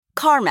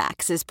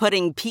CarMax is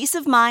putting peace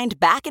of mind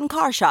back in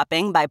car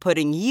shopping by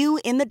putting you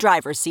in the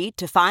driver's seat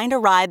to find a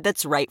ride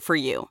that's right for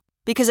you.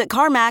 Because at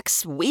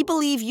CarMax, we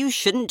believe you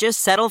shouldn't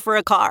just settle for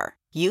a car.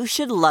 You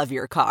should love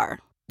your car.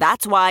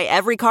 That's why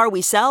every car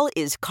we sell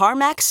is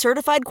CarMax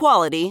certified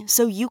quality,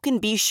 so you can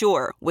be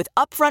sure with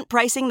upfront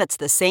pricing that's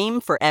the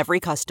same for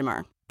every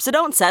customer. So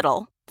don't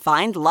settle.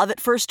 Find love at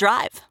first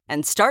drive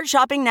and start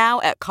shopping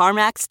now at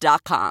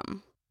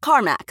CarMax.com.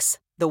 CarMax,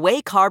 the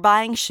way car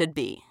buying should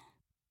be.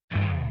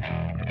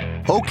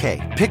 Okay,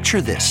 picture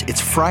this.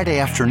 It's Friday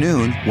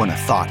afternoon when a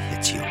thought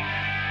hits you.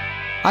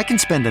 I can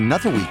spend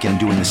another weekend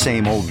doing the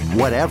same old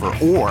whatever,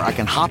 or I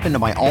can hop into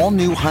my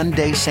all-new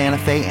Hyundai Santa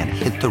Fe and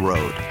hit the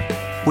road.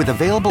 With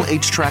available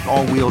H-Track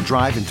all-wheel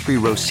drive and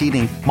 3-row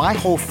seating, my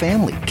whole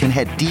family can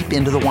head deep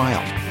into the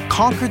wild.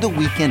 Conquer the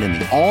weekend in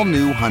the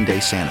all-new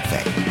Hyundai Santa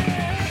Fe.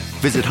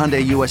 Visit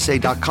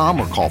HyundaiUSA.com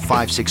or call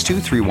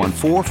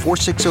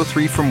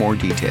 562-314-4603 for more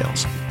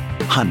details.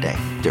 Hyundai,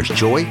 there's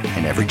joy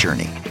in every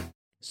journey.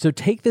 So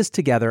take this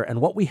together,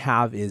 and what we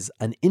have is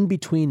an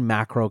in-between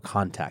macro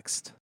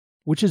context,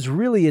 which is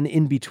really an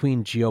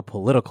in-between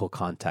geopolitical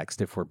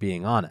context, if we're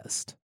being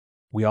honest.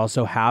 We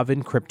also have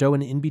in crypto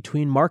an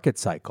in-between market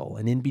cycle,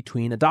 an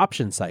in-between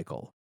adoption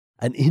cycle,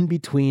 an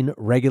in-between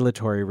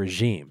regulatory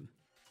regime.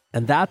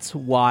 And that's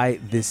why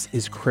this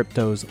is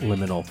crypto's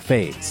liminal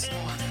phase.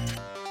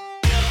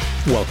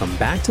 Welcome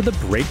back to The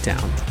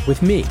Breakdown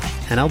with me,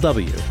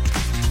 NLW.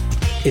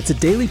 It's a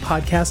daily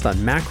podcast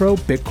on macro,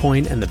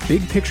 Bitcoin, and the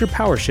big picture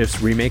power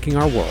shifts remaking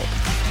our world.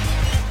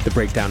 The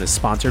Breakdown is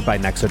sponsored by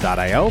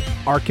Nexo.io,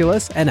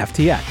 Arculus, and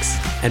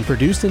FTX, and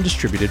produced and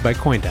distributed by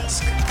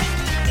CoinDesk.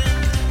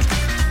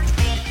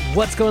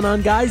 What's going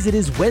on, guys? It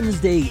is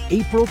Wednesday,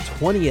 April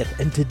 20th,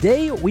 and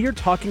today we are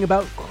talking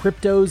about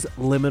crypto's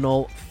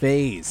liminal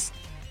phase.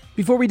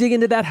 Before we dig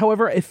into that,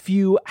 however, a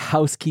few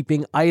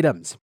housekeeping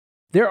items.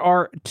 There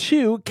are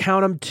two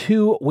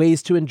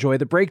ways to enjoy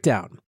the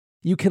breakdown.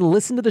 You can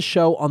listen to the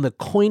show on the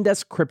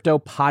CoinDesk Crypto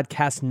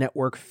Podcast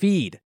Network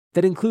feed.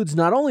 That includes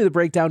not only the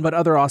breakdown, but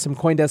other awesome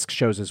CoinDesk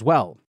shows as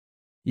well.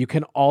 You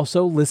can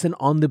also listen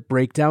on the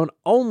breakdown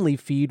only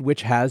feed,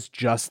 which has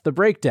just the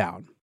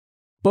breakdown.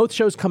 Both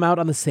shows come out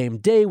on the same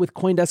day, with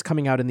CoinDesk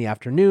coming out in the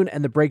afternoon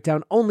and the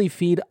breakdown only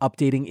feed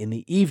updating in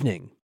the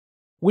evening.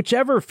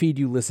 Whichever feed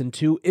you listen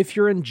to, if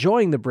you're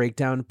enjoying the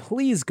breakdown,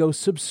 please go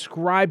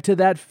subscribe to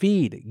that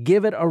feed.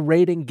 Give it a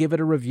rating, give it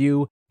a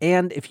review,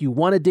 and if you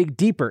want to dig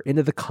deeper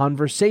into the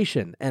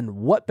conversation, and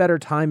what better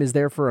time is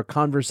there for a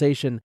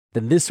conversation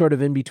than this sort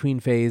of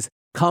in-between phase,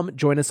 come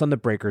join us on the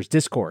Breakers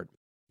Discord.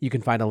 You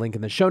can find a link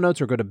in the show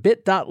notes or go to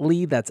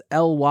bit.ly, that's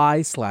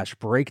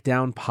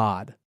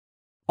ly/breakdownpod.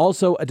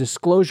 Also, a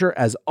disclosure,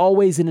 as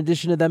always, in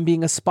addition to them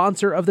being a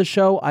sponsor of the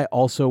show, I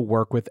also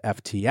work with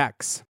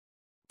FTX.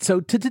 So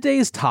to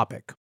today's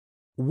topic,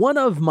 one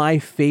of my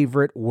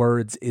favorite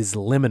words is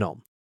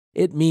liminal.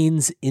 It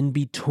means in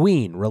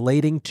between,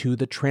 relating to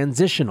the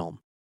transitional.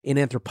 In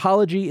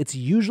anthropology, it's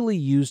usually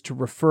used to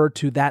refer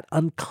to that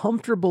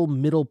uncomfortable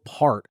middle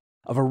part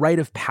of a rite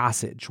of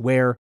passage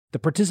where the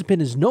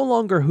participant is no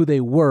longer who they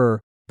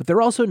were, but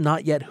they're also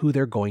not yet who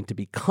they're going to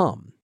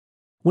become.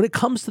 When it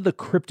comes to the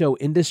crypto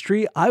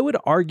industry, I would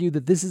argue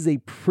that this is a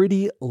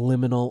pretty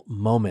liminal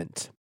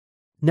moment.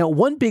 Now,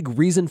 one big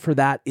reason for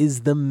that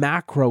is the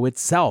macro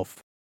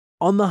itself.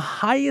 On the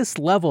highest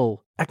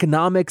level,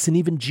 economics and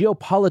even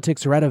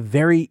geopolitics are at a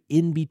very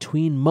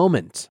in-between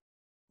moment.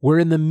 We're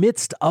in the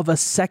midst of a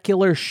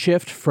secular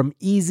shift from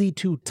easy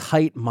to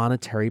tight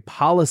monetary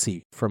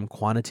policy, from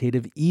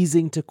quantitative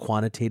easing to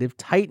quantitative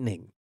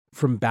tightening,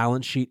 from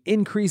balance sheet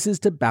increases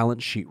to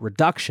balance sheet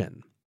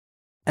reduction.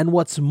 And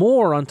what's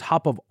more, on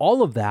top of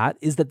all of that,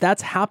 is that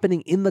that's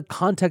happening in the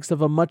context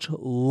of a much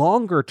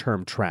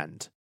longer-term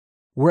trend.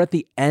 We're at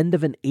the end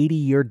of an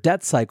 80-year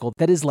debt cycle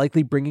that is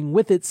likely bringing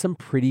with it some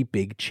pretty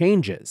big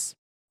changes.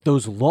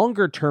 Those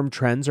longer-term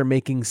trends are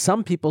making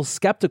some people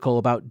skeptical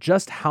about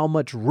just how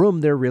much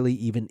room there really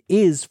even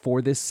is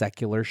for this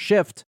secular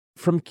shift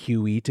from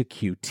QE to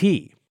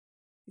QT.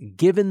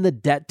 Given the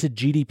debt to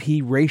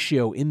GDP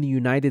ratio in the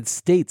United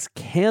States,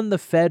 can the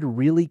Fed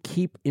really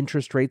keep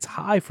interest rates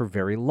high for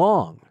very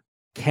long?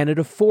 Can it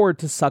afford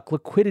to suck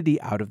liquidity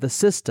out of the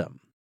system?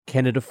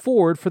 Can it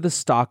afford for the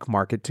stock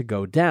market to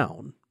go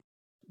down?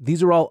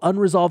 These are all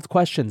unresolved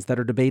questions that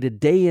are debated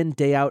day in,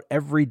 day out,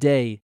 every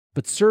day,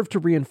 but serve to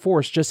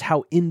reinforce just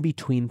how in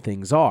between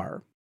things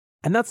are.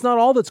 And that's not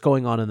all that's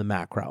going on in the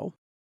macro.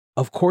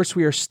 Of course,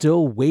 we are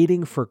still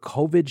waiting for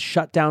COVID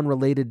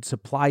shutdown-related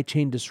supply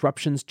chain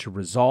disruptions to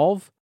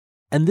resolve,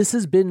 and this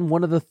has been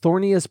one of the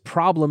thorniest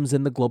problems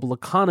in the global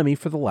economy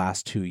for the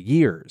last 2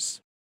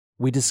 years.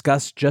 We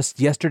discussed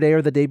just yesterday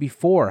or the day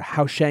before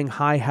how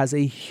Shanghai has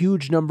a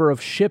huge number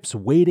of ships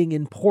waiting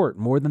in port,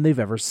 more than they've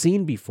ever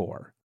seen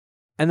before.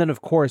 And then,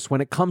 of course,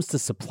 when it comes to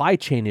supply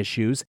chain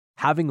issues,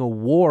 having a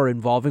war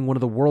involving one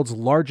of the world's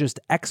largest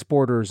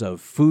exporters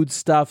of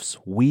foodstuffs,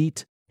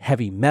 wheat,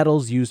 heavy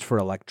metals used for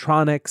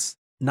electronics,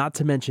 not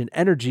to mention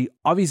energy,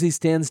 obviously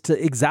stands to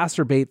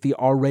exacerbate the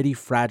already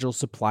fragile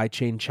supply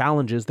chain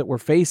challenges that we're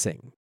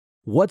facing.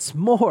 What's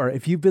more,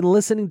 if you've been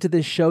listening to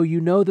this show, you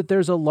know that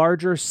there's a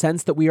larger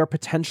sense that we are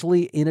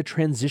potentially in a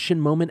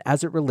transition moment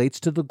as it relates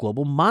to the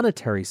global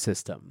monetary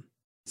system.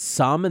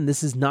 Some, and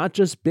this is not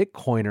just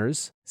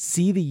Bitcoiners,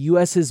 see the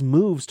US's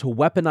moves to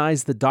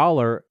weaponize the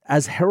dollar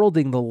as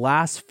heralding the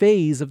last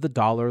phase of the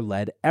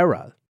dollar-led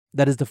era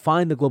that has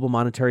defined the global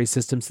monetary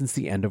system since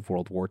the end of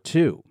World War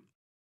II.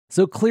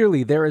 So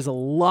clearly, there is a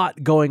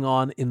lot going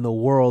on in the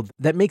world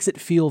that makes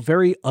it feel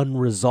very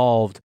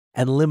unresolved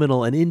and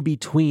liminal and in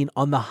between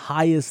on the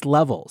highest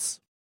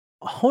levels.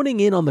 Honing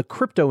in on the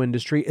crypto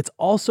industry, it's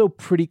also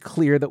pretty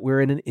clear that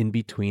we're in an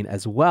in-between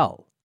as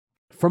well.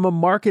 From a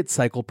market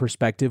cycle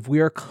perspective,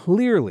 we are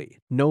clearly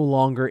no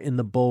longer in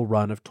the bull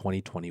run of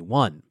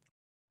 2021.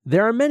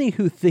 There are many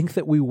who think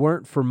that we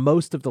weren't for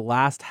most of the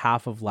last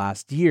half of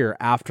last year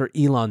after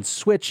Elon's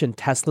switch and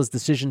Tesla's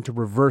decision to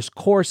reverse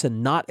course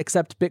and not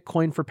accept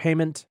Bitcoin for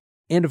payment,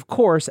 and of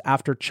course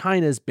after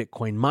China's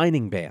Bitcoin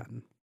mining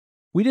ban.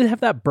 We did have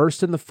that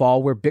burst in the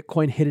fall where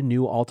Bitcoin hit a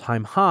new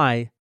all-time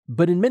high,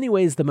 but in many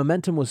ways the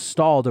momentum was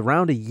stalled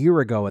around a year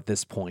ago at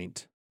this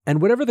point.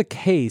 And whatever the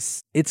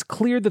case, it's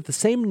clear that the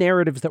same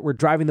narratives that were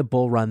driving the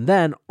bull run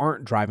then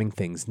aren't driving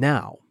things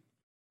now.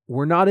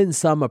 We're not in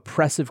some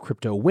oppressive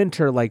crypto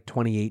winter like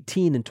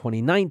 2018 and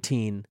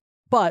 2019,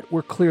 but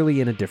we're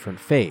clearly in a different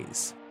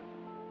phase.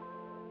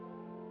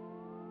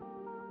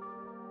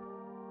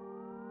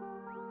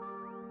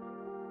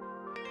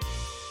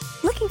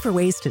 Looking for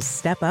ways to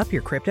step up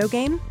your crypto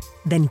game?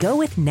 Then go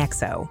with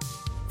Nexo.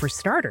 For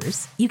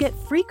starters, you get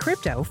free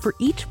crypto for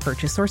each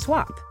purchase or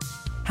swap.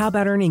 How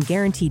about earning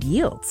guaranteed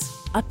yields?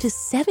 Up to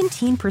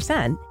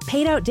 17%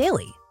 paid out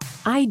daily.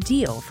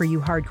 Ideal for you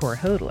hardcore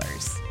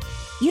hodlers.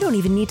 You don't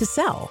even need to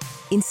sell.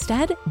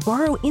 Instead,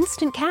 borrow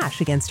instant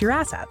cash against your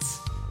assets.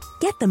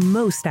 Get the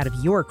most out of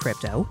your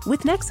crypto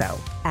with Nexo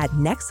at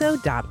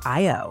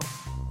nexo.io.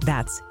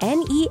 That's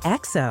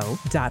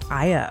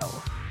NEXO.io.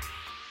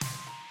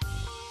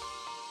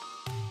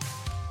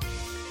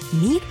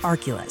 Meet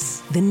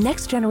Arculus, the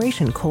next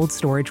generation cold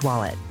storage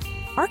wallet.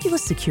 Arculus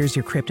secures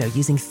your crypto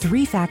using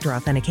 3-factor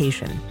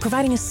authentication,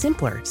 providing a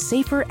simpler,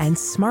 safer, and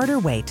smarter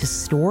way to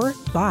store,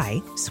 buy,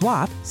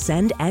 swap,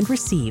 send, and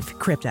receive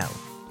crypto.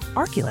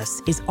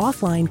 Arculus is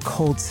offline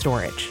cold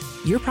storage.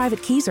 Your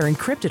private keys are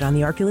encrypted on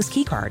the Arculus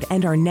keycard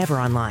and are never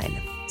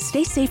online.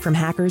 Stay safe from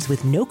hackers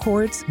with no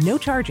cords, no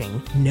charging,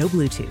 no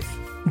Bluetooth.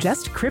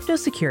 Just crypto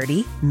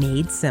security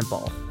made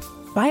simple.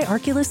 Buy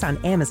Arculus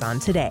on Amazon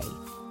today.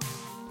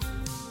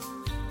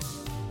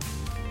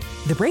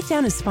 The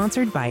Breakdown is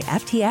sponsored by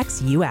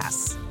FTX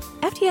US.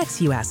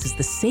 FTX US is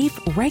the safe,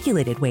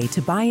 regulated way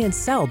to buy and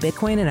sell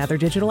Bitcoin and other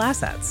digital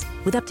assets,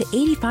 with up to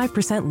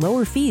 85%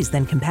 lower fees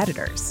than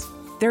competitors.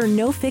 There are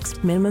no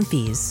fixed minimum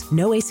fees,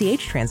 no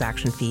ACH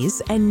transaction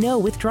fees, and no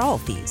withdrawal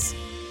fees.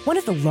 One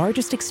of the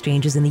largest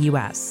exchanges in the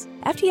US,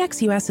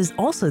 FTX US is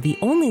also the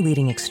only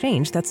leading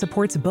exchange that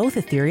supports both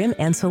Ethereum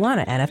and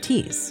Solana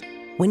NFTs.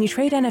 When you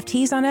trade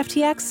NFTs on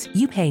FTX,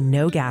 you pay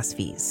no gas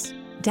fees.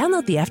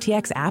 Download the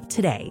FTX app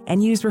today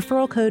and use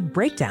referral code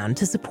BREAKDOWN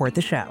to support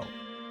the show.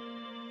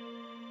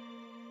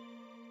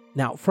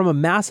 Now, from a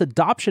mass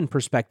adoption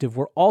perspective,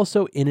 we're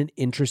also in an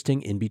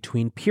interesting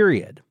in-between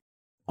period.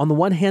 On the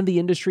one hand, the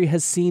industry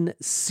has seen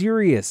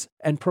serious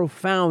and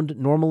profound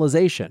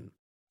normalization.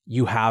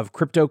 You have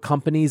crypto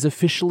companies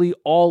officially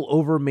all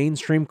over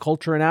mainstream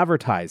culture and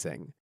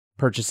advertising,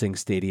 purchasing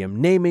stadium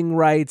naming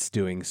rights,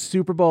 doing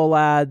Super Bowl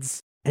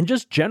ads, and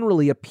just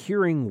generally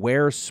appearing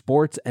where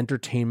sports,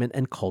 entertainment,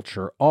 and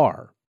culture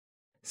are.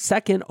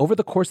 Second, over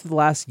the course of the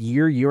last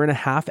year and a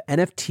half,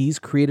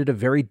 NFTs created a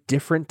very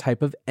different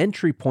type of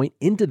entry point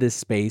into this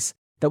space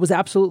that was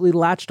absolutely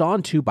latched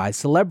onto by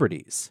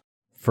celebrities.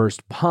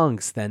 First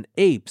punks, then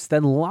apes,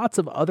 then lots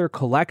of other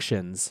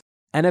collections.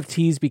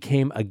 NFTs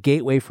became a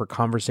gateway for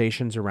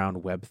conversations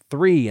around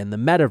Web3 and the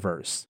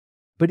metaverse.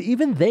 But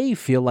even they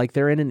feel like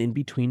they're in an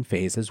in-between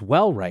phase as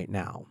well right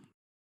now.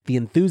 The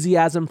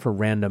enthusiasm for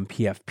random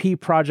PFP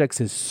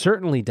projects is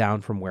certainly down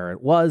from where it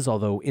was,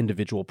 although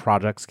individual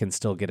projects can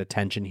still get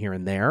attention here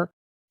and there.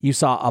 You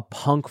saw a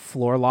punk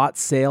floor lot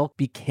sale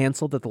be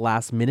canceled at the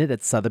last minute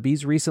at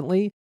Sotheby's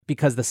recently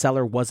because the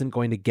seller wasn't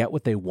going to get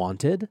what they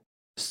wanted.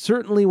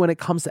 Certainly when it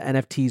comes to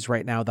NFTs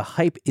right now, the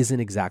hype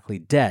isn't exactly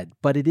dead,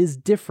 but it is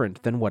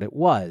different than what it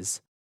was.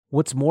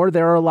 What's more,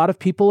 there are a lot of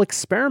people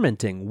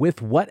experimenting with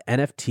what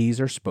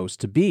NFTs are supposed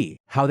to be,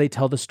 how they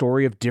tell the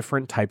story of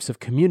different types of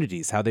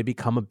communities, how they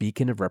become a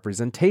beacon of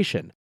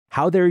representation,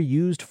 how they're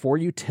used for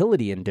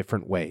utility in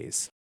different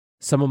ways.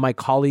 Some of my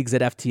colleagues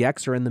at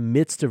FTX are in the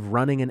midst of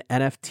running an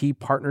NFT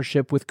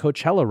partnership with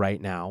Coachella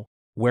right now,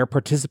 where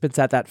participants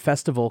at that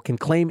festival can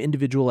claim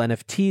individual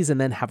NFTs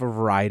and then have a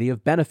variety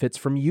of benefits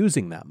from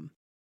using them.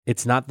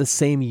 It's not the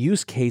same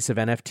use case of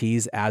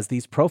NFTs as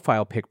these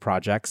profile pic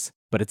projects,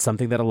 but it's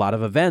something that a lot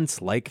of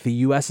events, like the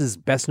US's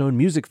best-known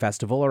music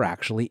festival, are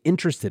actually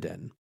interested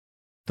in.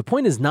 The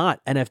point is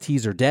not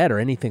NFTs are dead or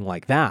anything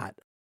like that.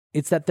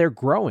 It's that they're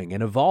growing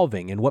and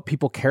evolving, and what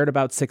people cared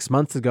about 6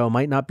 months ago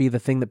might not be the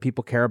thing that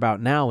people care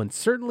about now, and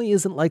certainly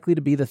isn't likely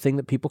to be the thing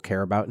that people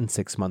care about in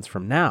 6 months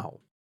from now.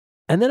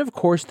 And then, of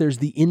course, there's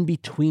the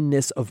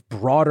in-betweenness of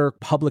broader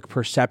public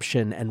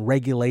perception and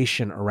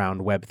regulation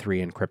around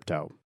Web3 and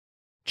crypto.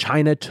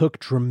 China took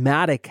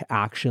dramatic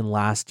action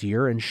last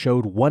year and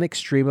showed one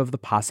extreme of the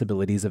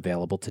possibilities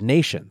available to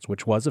nations,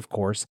 which was, of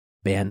course,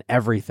 ban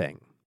everything.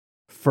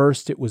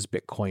 First, it was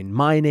Bitcoin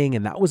mining,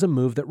 and that was a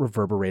move that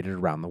reverberated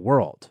around the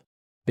world.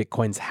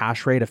 Bitcoin's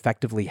hash rate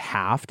effectively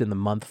halved in the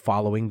month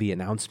following the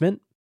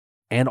announcement,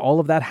 and all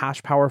of that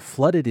hash power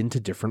flooded into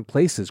different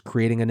places,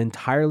 creating an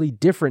entirely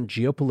different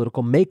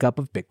geopolitical makeup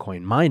of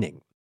Bitcoin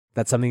mining.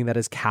 That's something that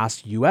has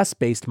cast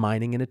US-based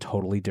mining in a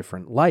totally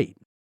different light.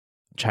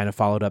 China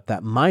followed up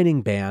that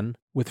mining ban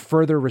with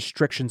further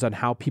restrictions on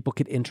how people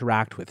could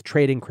interact with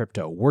trading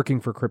crypto,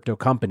 working for crypto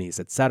companies,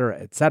 etc.,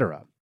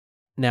 etc.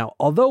 Now,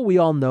 although we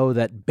all know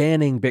that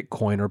banning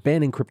Bitcoin or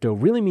banning crypto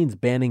really means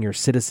banning your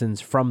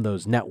citizens from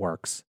those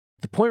networks,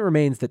 the point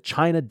remains that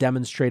China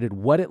demonstrated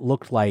what it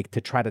looked like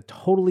to try to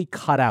totally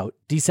cut out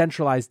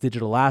decentralized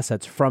digital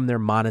assets from their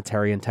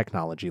monetary and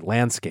technology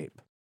landscape.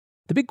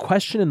 The big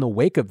question in the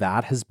wake of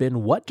that has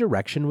been, what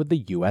direction would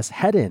the US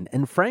head in?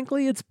 And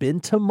frankly, it's been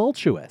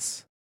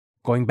tumultuous.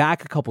 Going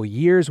back a couple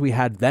years, we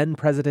had then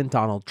President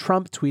Donald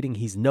Trump tweeting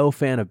he's no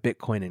fan of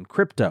Bitcoin and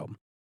crypto.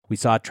 We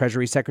saw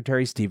Treasury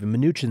Secretary Steven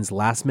Mnuchin's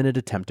last-minute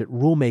attempt at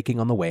rulemaking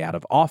on the way out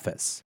of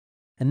office.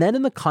 And then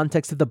in the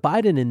context of the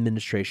Biden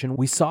administration,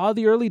 we saw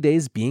the early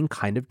days being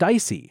kind of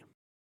dicey.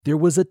 There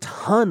was a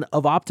ton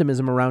of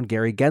optimism around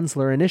Gary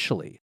Gensler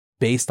initially,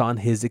 based on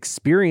his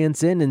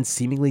experience in and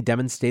seemingly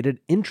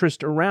demonstrated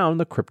interest around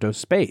the crypto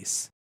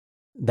space.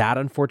 That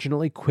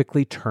unfortunately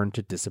quickly turned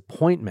to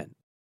disappointment.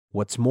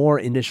 What's more,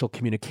 initial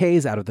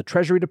communiques out of the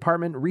Treasury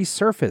Department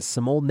resurfaced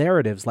some old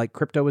narratives like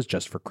crypto is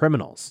just for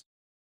criminals.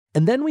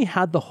 And then we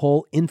had the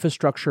whole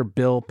infrastructure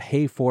bill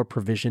pay-for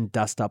provision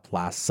dust up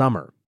last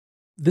summer.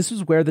 This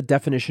was where the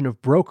definition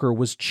of broker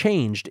was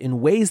changed in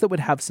ways that would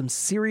have some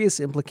serious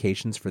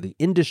implications for the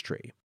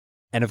industry.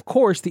 And of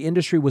course, the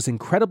industry was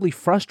incredibly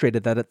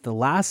frustrated that at the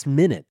last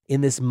minute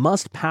in this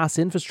must-pass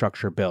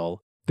infrastructure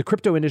bill, the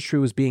crypto industry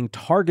was being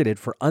targeted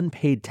for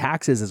unpaid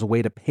taxes as a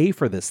way to pay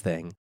for this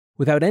thing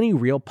without any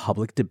real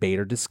public debate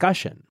or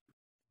discussion.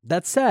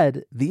 That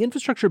said, the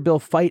infrastructure bill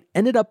fight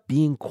ended up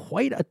being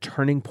quite a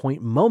turning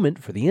point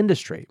moment for the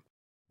industry.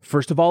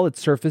 First of all, it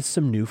surfaced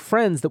some new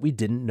friends that we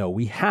didn't know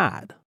we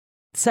had.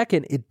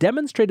 Second, it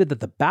demonstrated that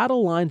the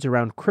battle lines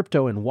around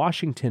crypto in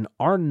Washington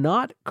are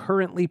not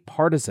currently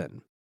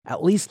partisan,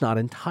 at least not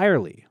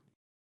entirely.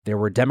 There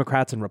were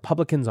Democrats and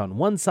Republicans on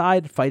one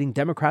side fighting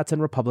Democrats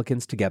and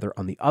Republicans together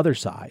on the other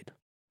side.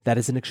 That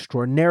is an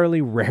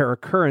extraordinarily rare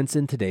occurrence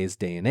in today's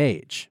day and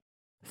age.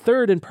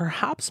 Third, and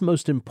perhaps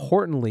most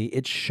importantly,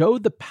 it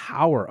showed the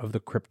power of the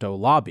crypto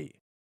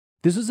lobby.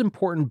 This was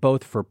important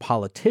both for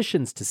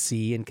politicians to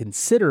see and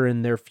consider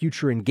in their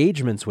future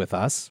engagements with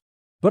us,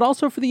 but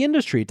also for the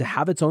industry to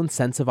have its own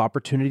sense of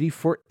opportunity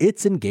for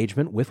its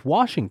engagement with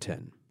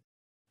Washington.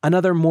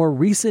 Another more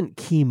recent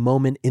key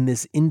moment in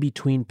this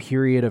in-between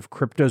period of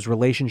crypto's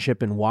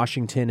relationship in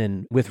Washington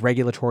and with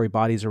regulatory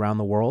bodies around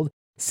the world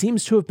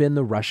seems to have been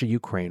the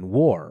Russia-Ukraine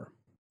war.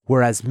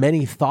 Whereas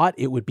many thought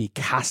it would be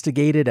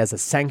castigated as a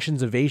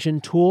sanctions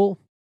evasion tool,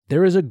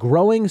 there is a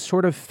growing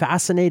sort of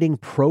fascinating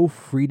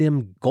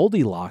pro-freedom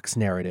Goldilocks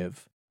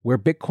narrative where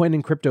Bitcoin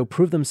and crypto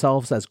prove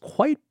themselves as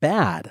quite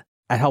bad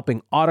at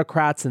helping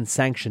autocrats and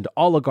sanctioned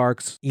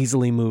oligarchs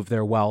easily move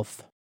their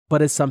wealth,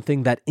 but as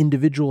something that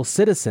individual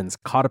citizens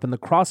caught up in the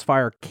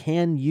crossfire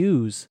can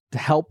use to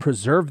help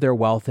preserve their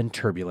wealth in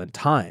turbulent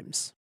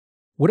times.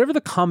 Whatever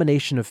the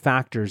combination of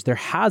factors, there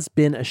has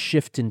been a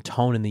shift in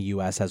tone in the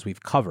US as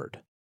we've covered.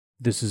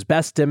 This is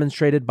best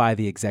demonstrated by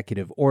the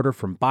executive order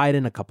from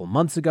Biden a couple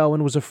months ago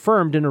and was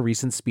affirmed in a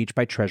recent speech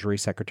by Treasury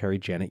Secretary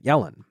Janet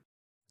Yellen.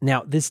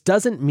 Now, this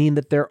doesn't mean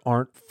that there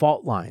aren't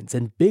fault lines,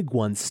 and big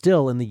ones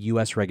still in the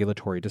US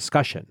regulatory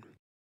discussion.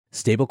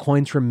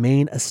 Stablecoins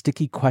remain a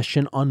sticky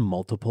question on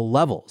multiple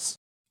levels.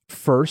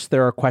 First,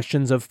 there are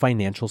questions of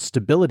financial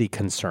stability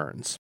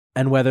concerns,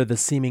 and whether the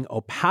seeming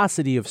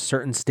opacity of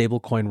certain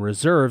stablecoin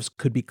reserves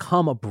could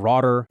become a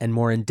broader and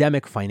more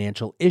endemic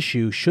financial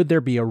issue should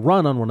there be a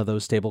run on one of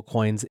those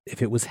stablecoins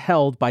if it was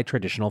held by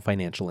traditional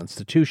financial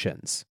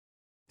institutions.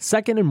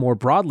 Second, and more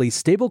broadly,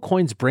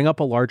 stablecoins bring up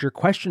a larger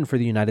question for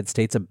the United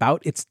States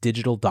about its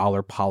digital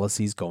dollar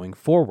policies going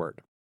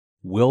forward.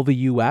 Will the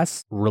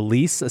US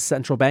release a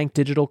central bank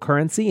digital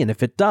currency? And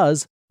if it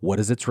does, what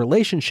is its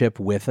relationship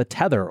with a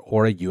Tether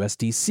or a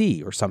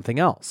USDC or something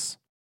else?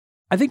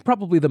 I think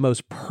probably the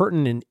most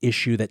pertinent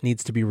issue that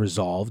needs to be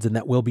resolved and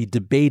that will be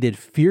debated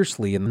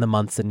fiercely in the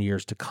months and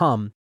years to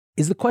come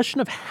is the question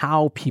of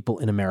how people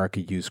in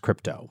America use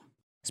crypto.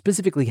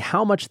 Specifically,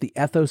 how much the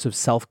ethos of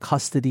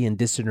self-custody and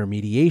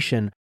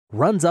disintermediation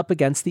runs up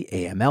against the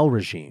AML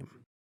regime.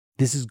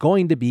 This is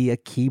going to be a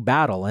key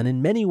battle, and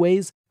in many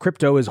ways,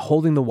 crypto is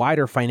holding the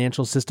wider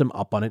financial system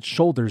up on its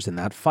shoulders in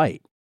that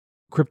fight.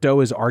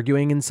 Crypto is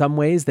arguing in some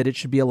ways that it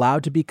should be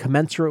allowed to be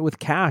commensurate with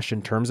cash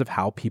in terms of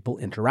how people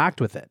interact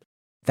with it.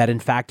 That in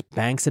fact,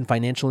 banks and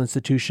financial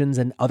institutions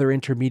and other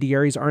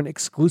intermediaries aren't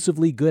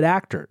exclusively good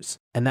actors,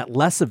 and that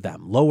less of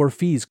them, lower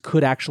fees,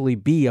 could actually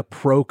be a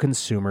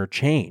pro-consumer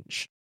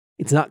change.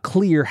 It's not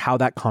clear how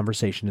that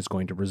conversation is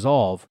going to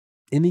resolve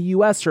in the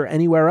US or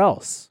anywhere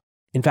else.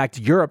 In fact,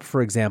 Europe,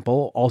 for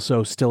example,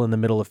 also still in the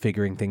middle of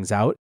figuring things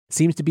out,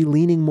 seems to be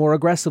leaning more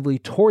aggressively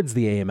towards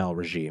the AML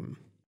regime.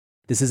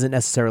 This isn't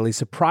necessarily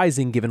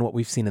surprising given what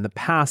we've seen in the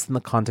past in the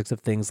context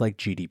of things like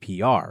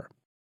GDPR.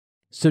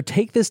 So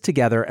take this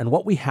together, and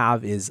what we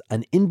have is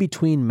an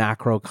in-between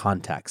macro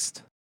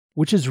context,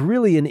 which is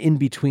really an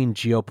in-between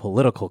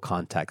geopolitical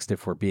context,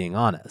 if we're being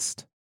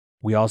honest.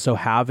 We also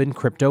have in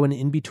crypto an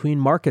in-between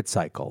market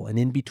cycle, an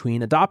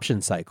in-between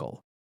adoption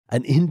cycle,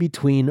 an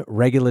in-between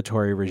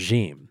regulatory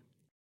regime.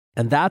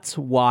 And that's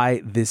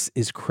why this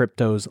is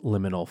crypto's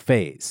liminal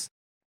phase.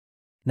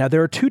 Now,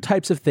 there are two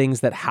types of things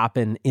that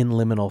happen in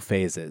liminal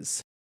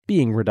phases,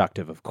 being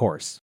reductive, of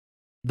course.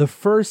 The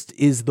first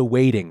is the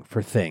waiting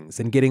for things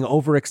and getting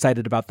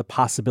overexcited about the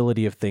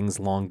possibility of things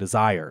long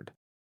desired.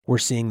 We're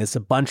seeing this a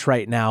bunch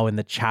right now in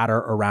the chatter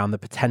around the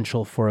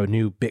potential for a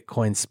new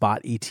Bitcoin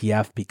spot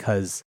ETF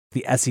because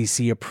the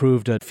SEC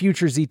approved a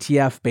futures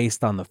ETF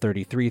based on the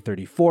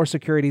 33-34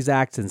 Securities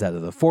Act instead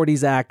of the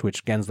 40s Act,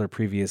 which Gensler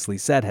previously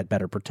said had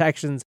better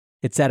protections,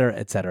 etc.,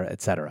 etc.,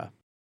 etc.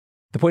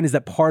 The point is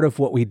that part of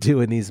what we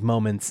do in these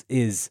moments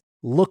is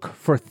look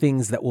for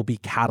things that will be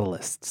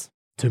catalysts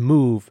to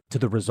move to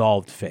the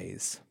resolved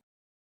phase.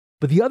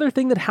 But the other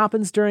thing that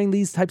happens during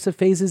these types of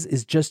phases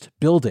is just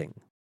building.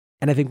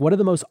 And I think one of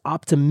the most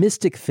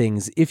optimistic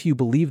things, if you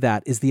believe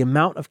that, is the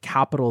amount of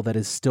capital that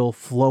is still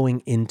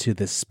flowing into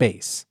this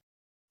space.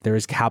 There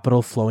is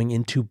capital flowing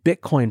into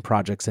Bitcoin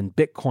projects and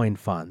Bitcoin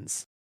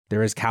funds.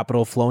 There is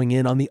capital flowing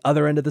in on the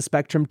other end of the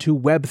spectrum to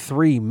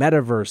Web3,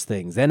 metaverse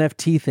things,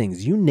 NFT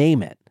things, you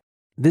name it.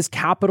 This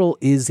capital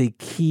is a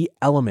key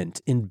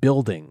element in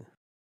building,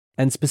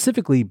 and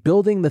specifically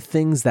building the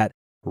things that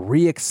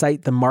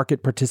re-excite the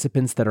market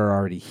participants that are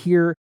already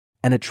here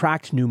and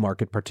attract new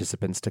market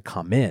participants to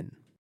come in.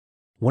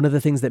 One of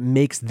the things that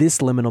makes this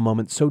liminal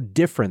moment so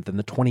different than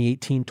the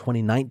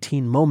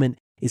 2018-2019 moment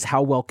is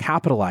how well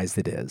capitalized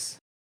it is.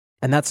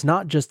 And that's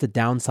not just a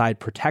downside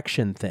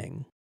protection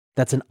thing,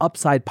 that's an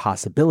upside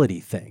possibility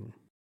thing.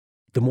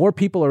 The more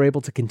people are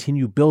able to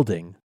continue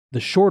building, the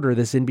shorter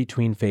this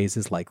in-between phase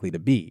is likely to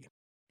be,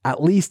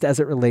 at least as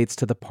it relates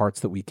to the parts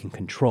that we can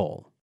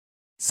control.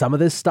 Some of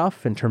this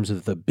stuff, in terms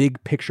of the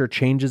big picture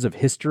changes of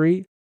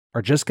history,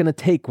 are just going to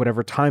take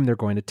whatever time they're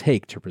going to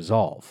take to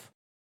resolve.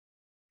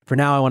 For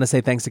now, I want to say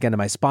thanks again to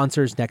my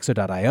sponsors,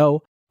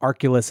 Nexo.io,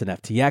 Arculus, and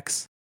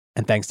FTX,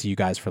 and thanks to you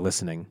guys for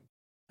listening.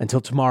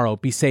 Until tomorrow,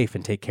 be safe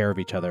and take care of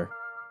each other.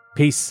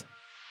 Peace.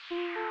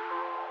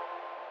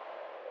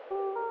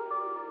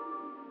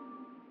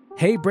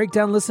 Hey,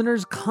 Breakdown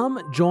listeners,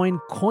 come join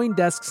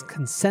CoinDesk's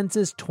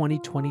Consensus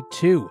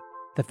 2022,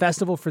 the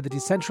festival for the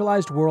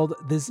decentralized world,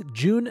 this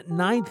June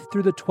 9th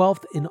through the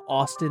 12th in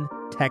Austin,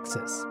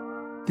 Texas.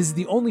 This is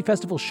the only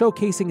festival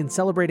showcasing and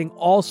celebrating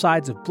all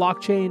sides of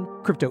blockchain,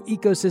 crypto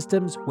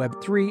ecosystems,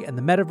 Web3, and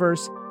the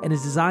metaverse, and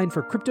is designed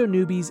for crypto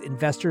newbies,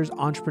 investors,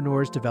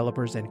 entrepreneurs,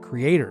 developers, and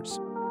creators.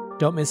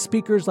 Don't miss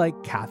speakers like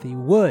Cathie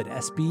Wood,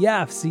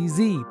 SBF,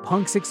 CZ,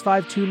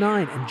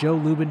 Punk6529, and Joe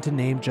Lubin, to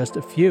name just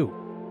a few.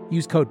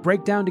 Use code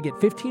BREAKDOWN to get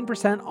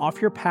 15%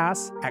 off your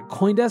pass at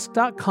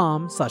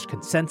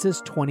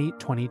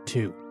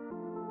CoinDesk.com/consensus2022.